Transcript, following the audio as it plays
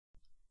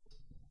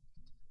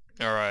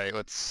Alright,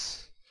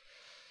 let's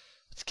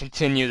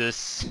continue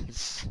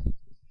this.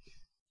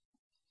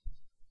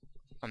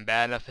 I'm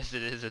bad enough as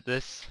it is at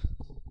this.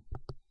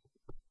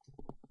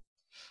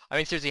 I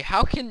mean, seriously,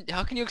 how can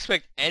you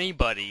expect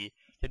anybody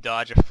to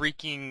dodge a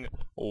freaking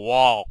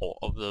wall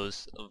of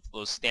those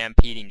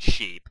stampeding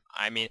sheep?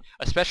 I mean,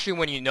 especially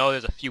when you know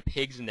there's a few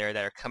pigs in there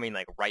that are coming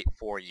like right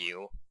for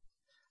you.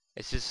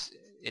 It's just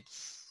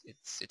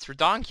it's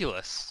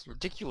ridiculous.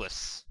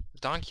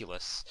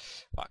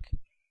 Fuck.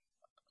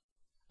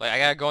 Like I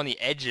gotta go on the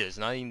edges.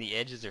 Not even the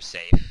edges are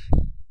safe.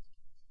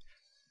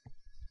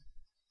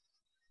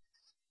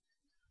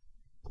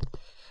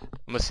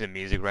 I'm listening to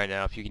music right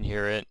now. If you can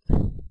hear it.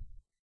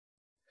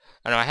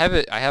 I don't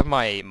know. I have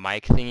my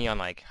mic thingy on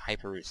like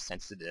hyper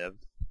sensitive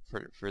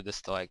for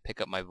this to like pick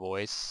up my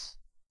voice.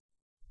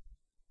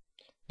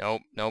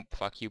 Nope.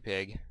 Fuck you,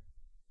 pig.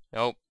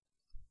 Nope.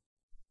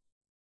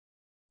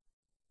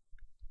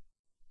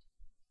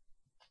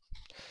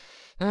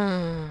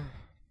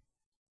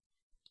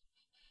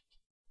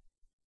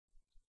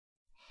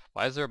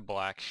 Why is there a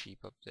black sheep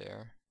up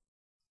there?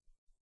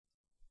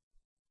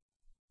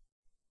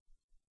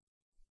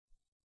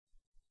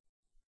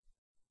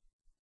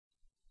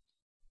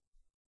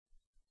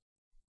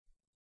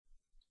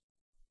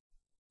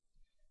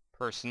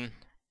 Person.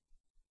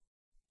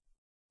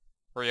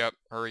 Hurry up.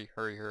 Hurry.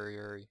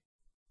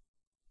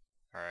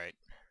 Alright.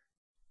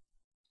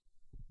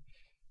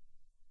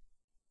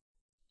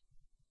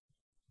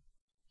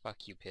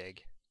 Fuck you,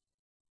 pig.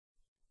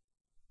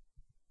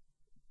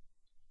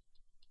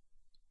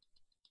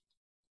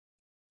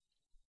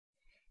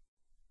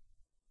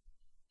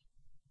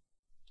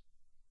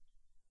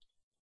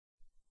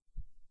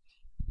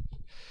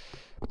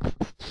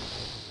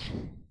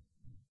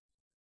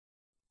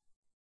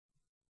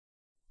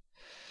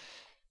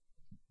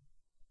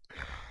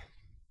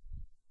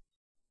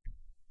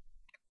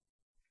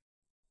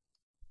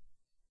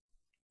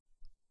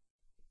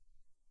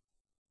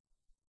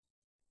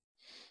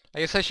 I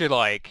guess I should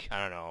like,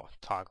 I don't know,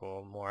 talk a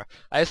little more.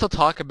 I guess I'll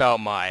talk about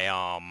my,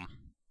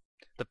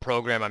 the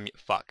program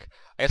fuck.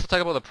 I guess I'll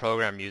talk about the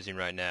program I'm using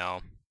right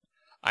now.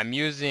 I'm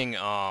using,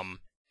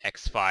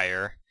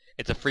 Xfire.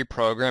 It's a free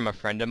program a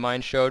friend of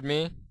mine showed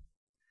me.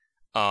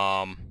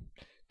 Um,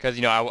 cause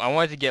you know, I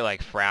wanted to get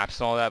like Fraps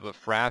and all that, but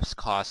Fraps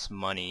costs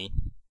money.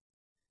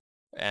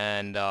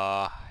 And,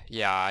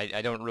 yeah,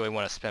 I don't really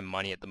want to spend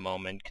money at the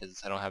moment,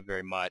 cause I don't have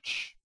very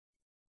much.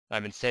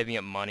 I've been saving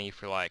up money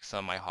for like some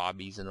of my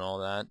hobbies and all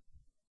that.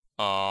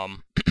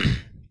 Um,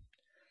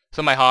 some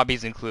of my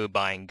hobbies include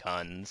buying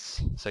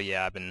guns. So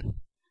yeah, I've been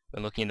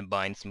looking into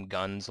buying some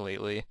guns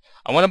lately.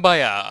 I want to buy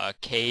a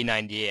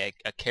K98,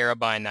 a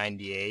Carabine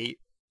 98.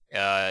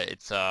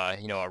 It's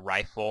you know, a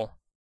rifle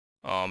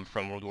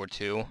from World War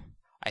II.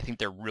 I think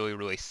they're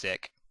really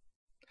sick.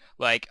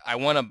 Like I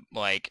want to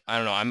like I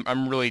don't know,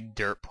 I'm really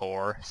dirt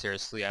poor.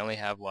 Seriously, I only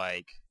have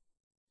like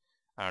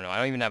I don't know, I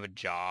don't even have a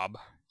job.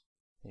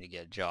 I need to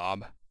get a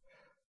job.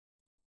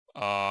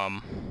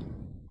 Um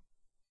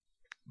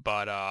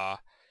but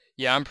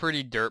yeah, I'm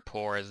pretty dirt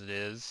poor as it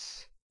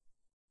is.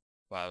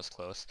 Wow, that was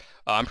close.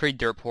 I'm pretty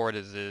dirt poor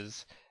as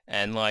is,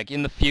 and like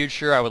in the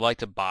future, I would like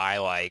to buy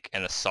like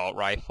an assault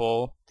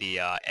rifle, the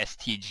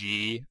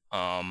STG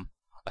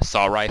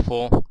assault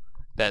rifle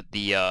that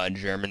the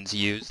Germans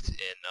used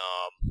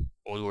in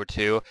World War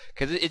II,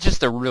 because it's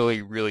just a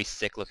really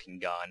sick looking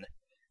gun.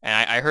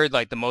 And I heard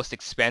like the most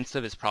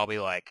expensive is probably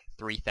like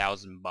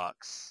 3,000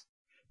 bucks,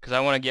 because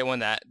I want to get one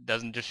that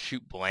doesn't just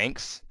shoot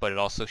blanks, but it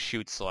also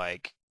shoots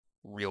like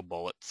real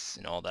bullets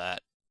and all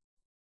that.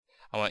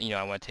 I want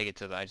to take it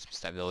to I just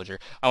missed that villager.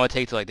 I want to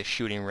take it to like the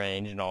shooting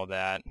range and all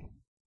that.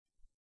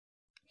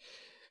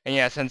 And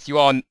yeah, since you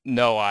all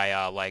know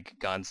I like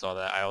guns and all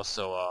that, I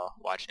also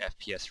watch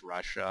FPS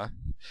Russia.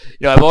 You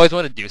know, I've always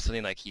wanted to do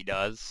something like he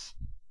does,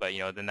 but you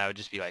know, then that would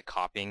just be like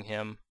copying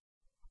him.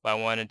 But I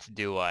wanted to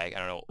do like I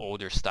don't know,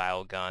 older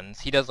style guns.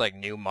 He does like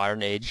new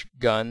modern age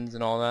guns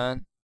and all that,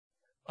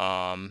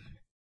 um,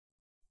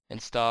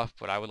 and stuff.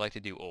 But I would like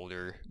to do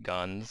older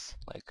guns,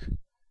 like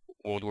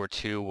World War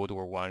II, World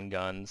War One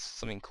guns,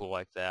 something cool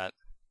like that.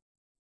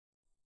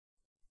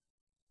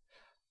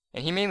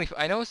 And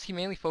I noticed he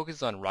mainly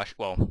focuses on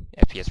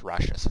FPS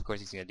Russia, so of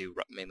course he's gonna do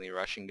mainly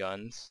Russian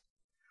guns.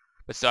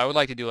 But so I would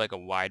like to do like a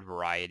wide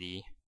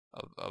variety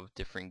of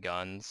different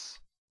guns.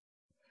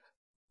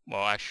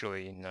 Well,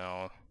 actually,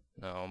 no,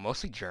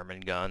 mostly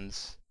German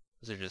guns.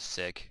 Those are just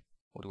sick.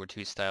 World War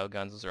II style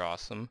guns, those are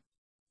awesome.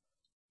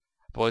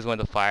 I've always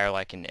wanted to fire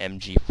like an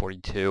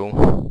MG42.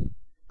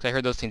 Because I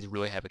heard those things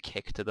really have a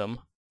kick to them.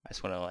 I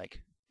just want to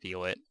like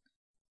feel it.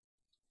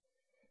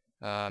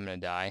 I'm gonna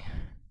die.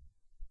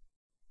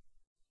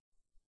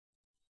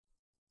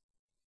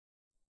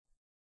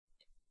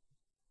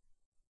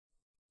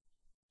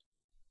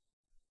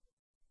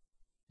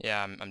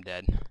 Yeah, I'm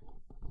dead.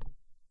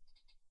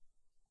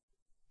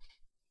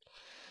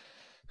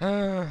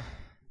 The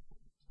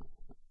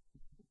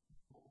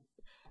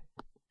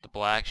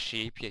black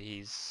sheep, yeah,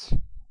 he's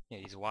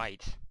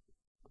white.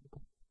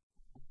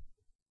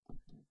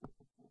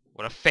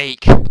 What a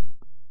fake!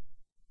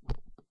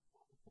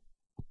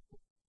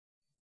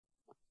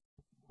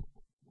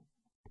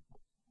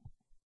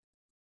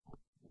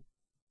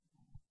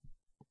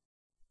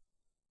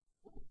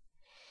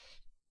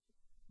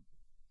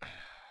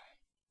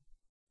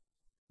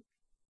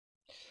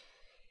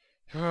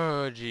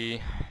 Oh,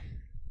 gee.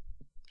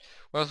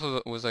 What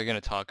else was I gonna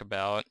talk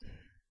about?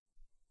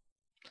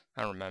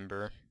 I don't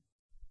remember.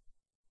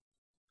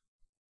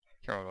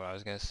 Can't remember what I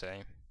was gonna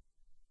say.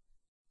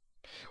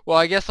 Well,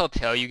 I guess I'll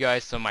tell you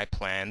guys some of my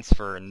plans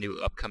for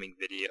next upcoming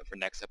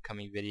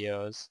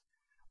videos.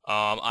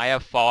 I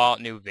have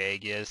Fallout New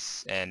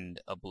Vegas and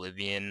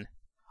Oblivion.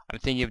 I'm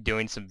thinking of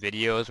doing some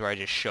videos where I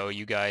just show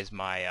you guys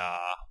my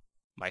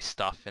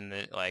stuff in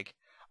the like.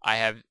 I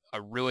have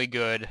a really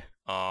good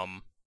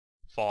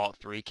Fallout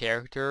 3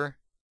 character.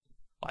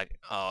 Like,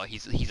 oh,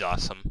 he's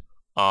awesome.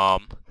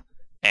 Um,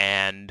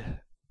 and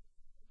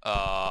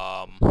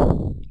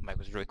mic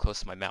was really close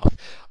to my mouth.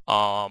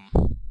 Um,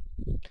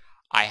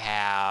 I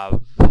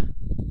have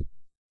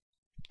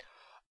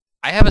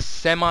I have a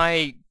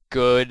semi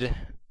good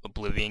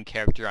Oblivion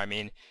character. I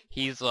mean,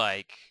 he's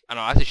like, I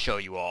don't know. I have to show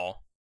you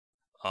all.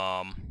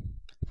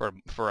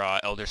 For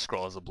Elder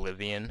Scrolls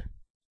Oblivion.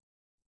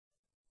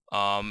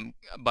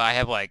 But I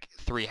have like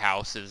 3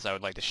 houses. I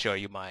would like to show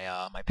you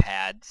my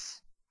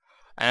pads.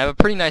 I have a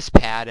pretty nice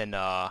pad in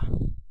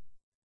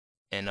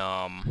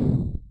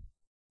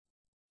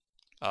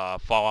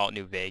Fallout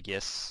New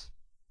Vegas.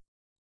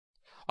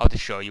 I'll have to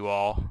show you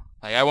all.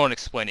 Like, I won't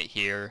explain it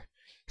here,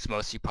 because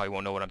most of you probably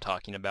won't know what I'm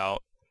talking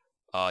about.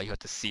 You have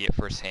to see it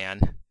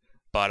firsthand.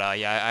 But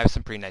yeah, I have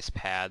some pretty nice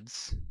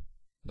pads in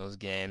those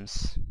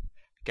games.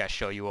 Gotta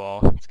show you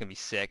all. It's gonna be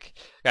sick.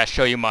 Gotta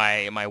show you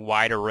my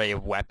wide array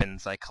of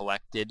weapons I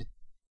collected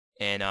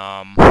in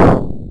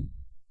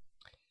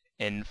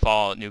in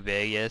Fallout New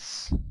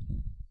Vegas.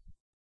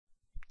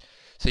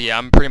 So yeah,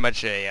 I'm pretty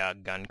much a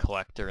gun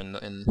collector in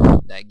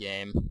that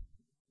game.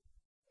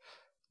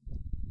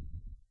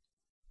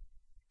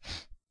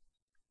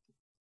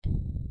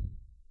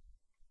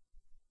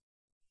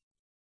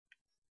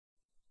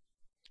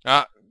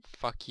 Ah,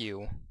 fuck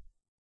you.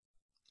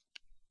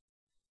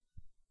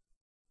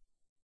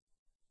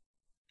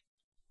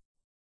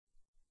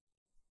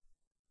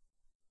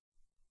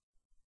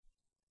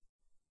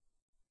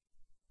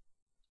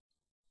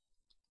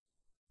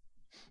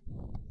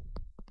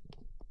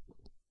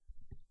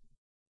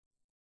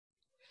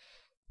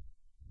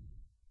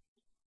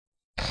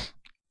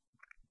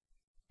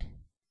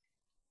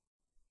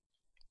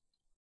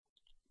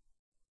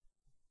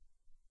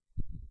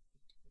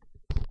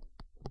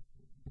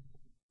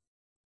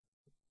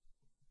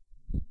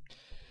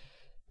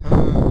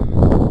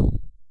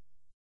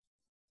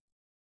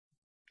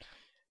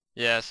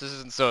 Yes, this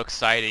isn't so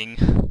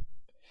exciting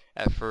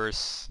at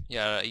first.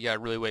 Yeah, you gotta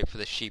really wait for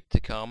the sheep to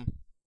come.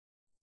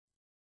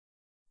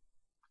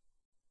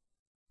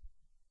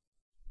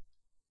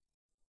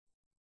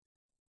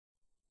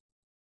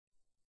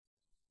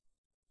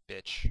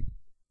 Bitch.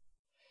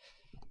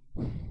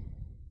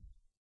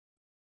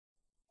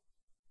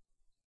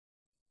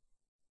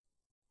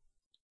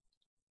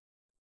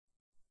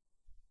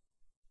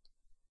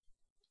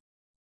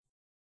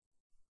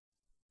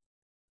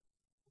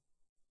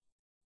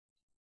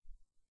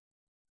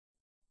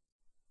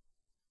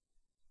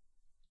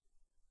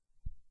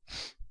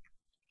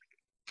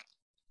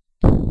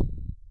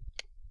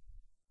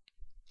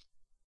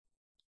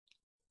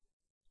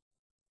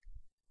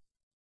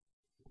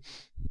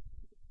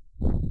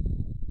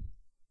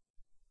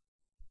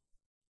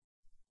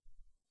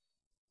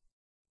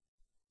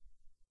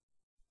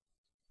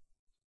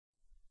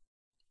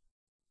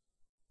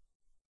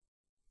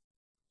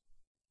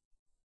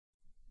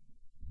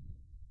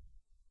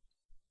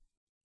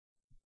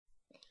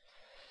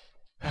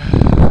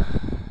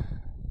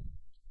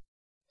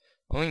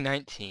 Only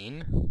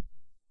 19?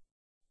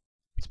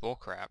 It's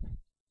bullcrap.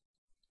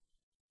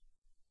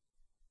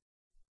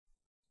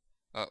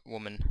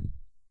 Woman.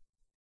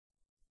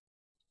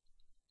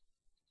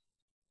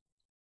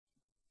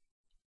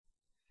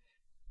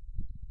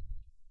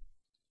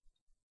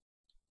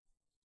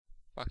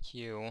 Fuck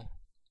you.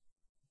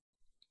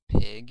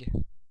 Pig.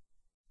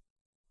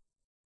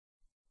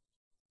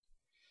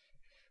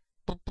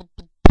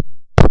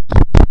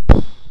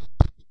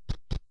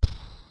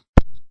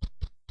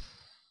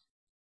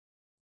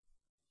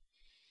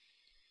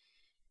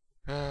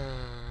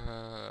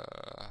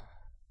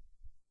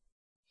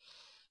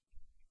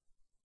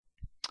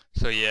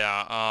 So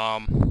yeah,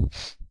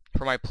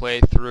 for my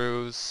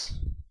playthroughs,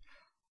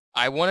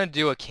 I want to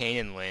do a Kane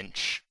and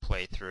Lynch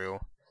playthrough.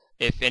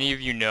 If any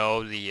of you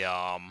know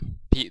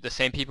the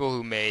same people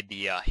who made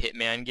the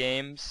Hitman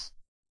games,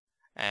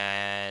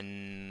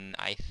 and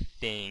I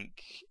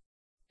think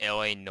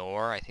L.A.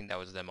 Noire, I think that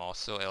was them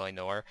also, L.A.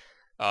 Noire.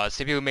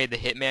 Same people who made the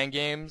Hitman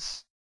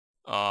games,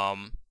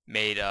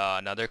 made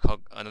another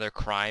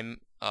crime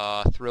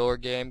thriller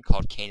game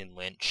called Kane and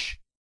Lynch.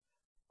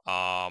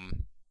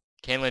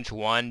 Kane Lynch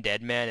 1,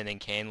 Deadman, and then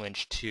Kane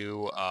Lynch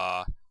 2,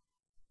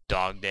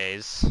 Dog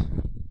Days.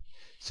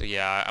 So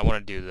yeah, I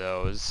want to do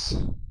those.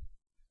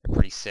 They're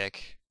pretty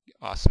sick,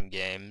 awesome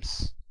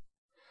games.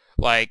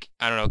 Like,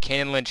 I don't know, Kane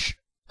and Lynch,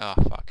 oh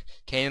fuck,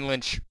 Kane and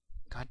Lynch,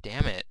 god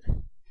damn it.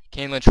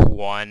 Kane and Lynch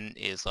 1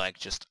 is like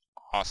just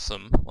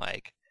awesome.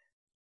 Like,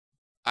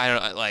 I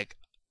don't know, like,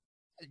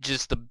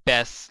 just the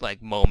best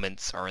like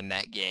moments are in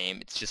that game.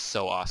 It's just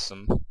so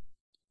awesome.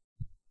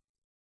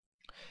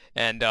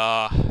 And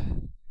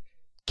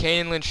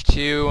Kane and Lynch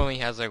 2 only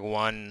has like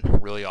one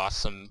really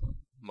awesome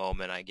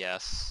moment, I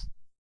guess.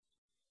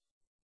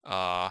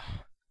 Uh,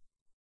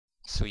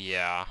 so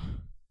yeah,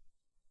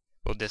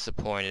 a little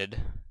disappointed,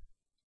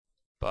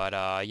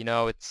 but you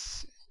know,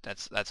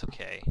 that's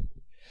okay.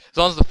 As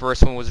long as the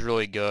first one was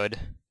really good,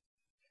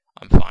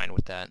 I'm fine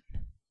with that.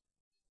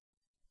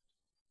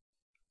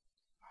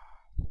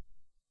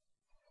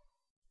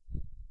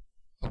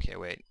 Okay,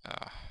 wait.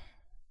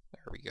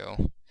 There we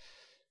go.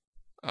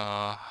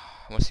 I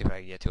want to see if I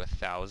can get to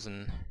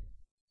 1,000.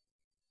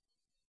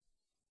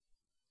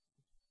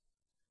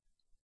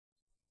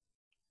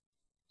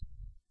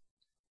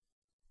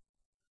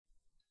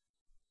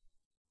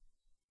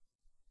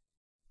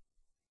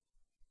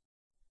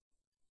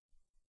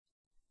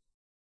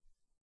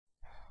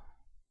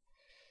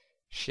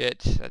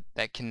 Shit,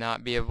 that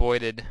cannot be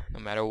avoided, no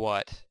matter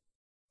what.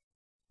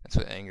 That's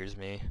what angers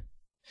me.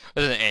 It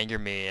doesn't anger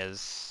me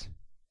as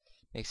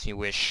makes me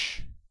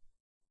wish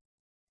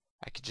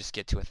I could just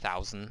get to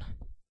 1,000.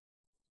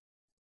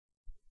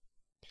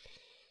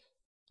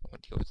 I'll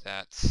deal with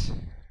that.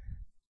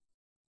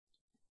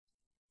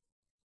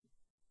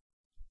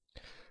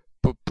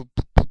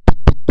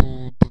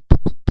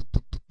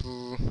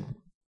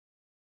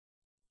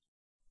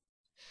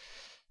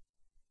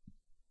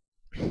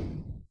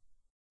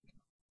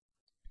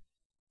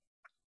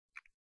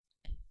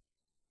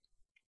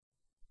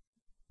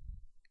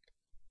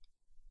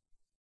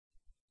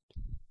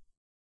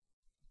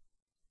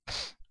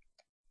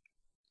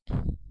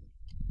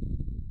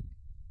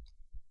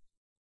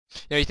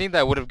 You know, you think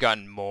that would have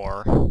gotten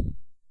more?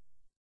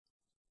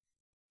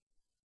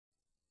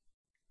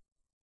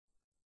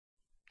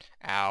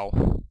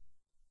 Ow.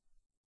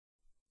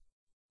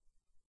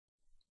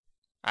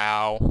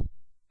 Ow.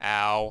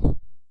 Ow.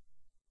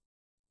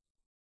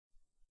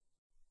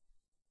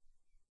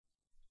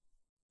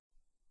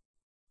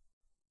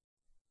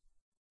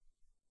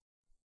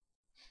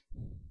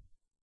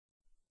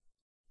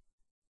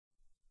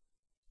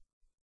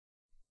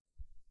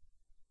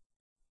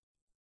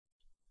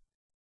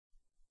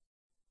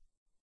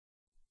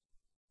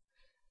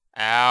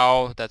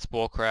 Ow. That's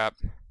bullcrap.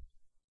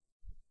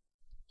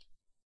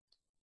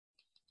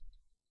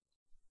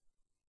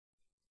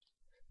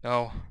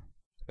 No.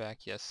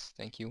 Back, yes.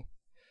 Thank you.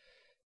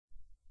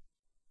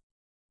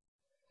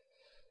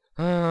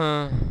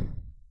 Am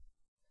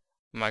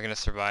I gonna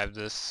survive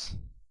this?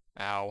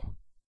 Ow.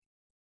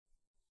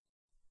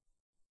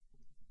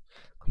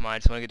 Come on, I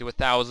just wanna get to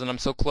 1,000. I'm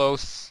so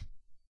close.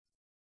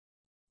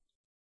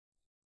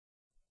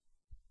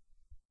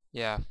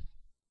 Yeah.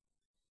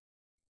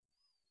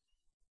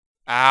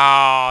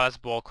 Ow, that's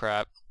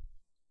bullcrap.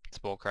 It's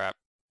bullcrap.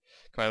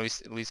 Come on,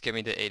 at least get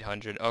me to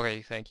 800.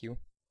 Okay, thank you.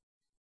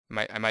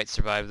 I might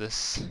survive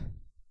this.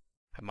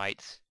 I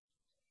might.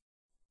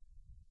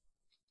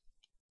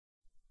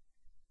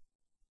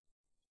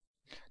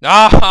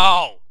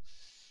 No!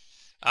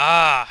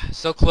 Ah,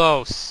 so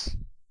close.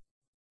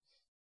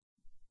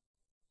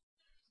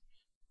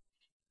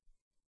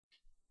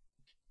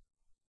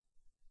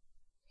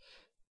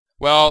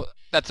 Well,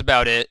 that's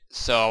about it.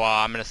 So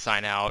I'm gonna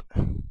sign out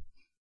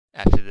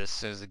after this as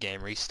soon as the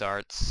game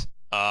restarts.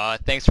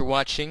 Thanks for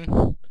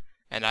watching,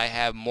 and I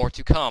have more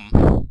to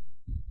come.